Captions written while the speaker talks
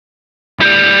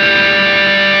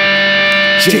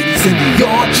JD's in the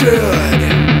orchard,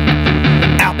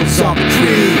 apples on the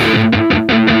tree.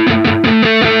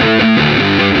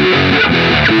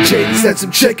 JD sent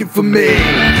some chicken for me.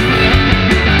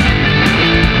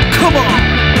 Come on.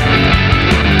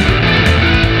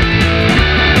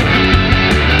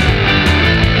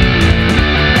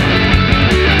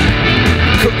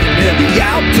 Cooking in the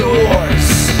outdoors,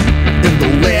 in the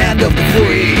land of the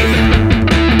free.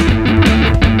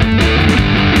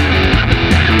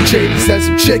 JD sent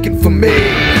some chicken for me.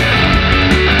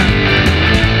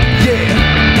 Yeah.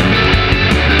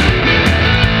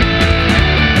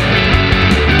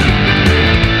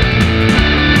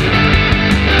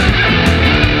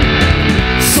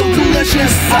 So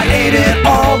delicious, I ate it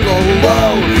all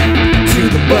alone, to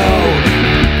the bone.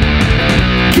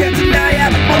 Can't deny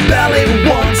it, my belly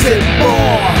wants it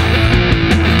more.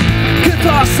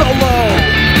 Guitar solo.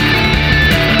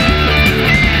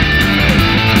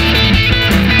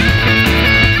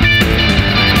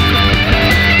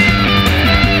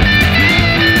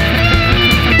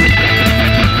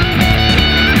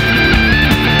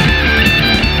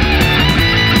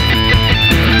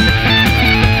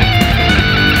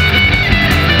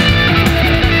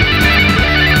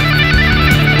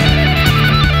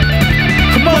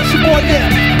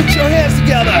 Sheboygan, put your hands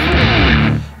together.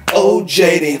 Oh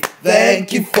JD,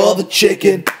 thank you for the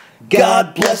chicken.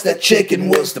 God bless, that chicken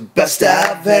was the best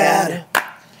I've had.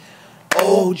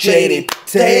 Oh JD,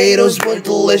 potatoes were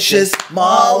delicious.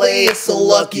 Molly, it's so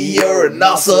lucky you're an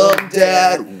awesome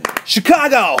dad.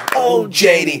 Chicago, oh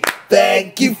JD,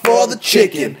 thank you for the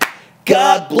chicken.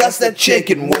 God bless, that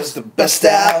chicken was the best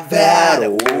I've had.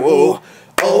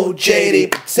 Oh JD,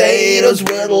 potatoes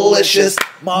were delicious.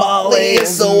 Molly,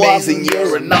 it's so amazing,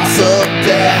 you're an awesome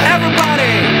dad.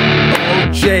 Everybody! Oh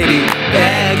JD,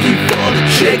 thank you for the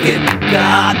chicken.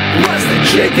 God bless, the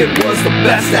chicken was the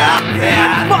best I've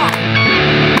had.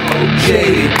 Oh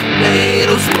JD,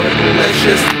 potatoes were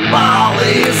delicious.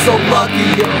 Molly, it's so lucky,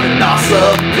 you're an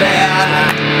awesome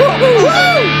dad.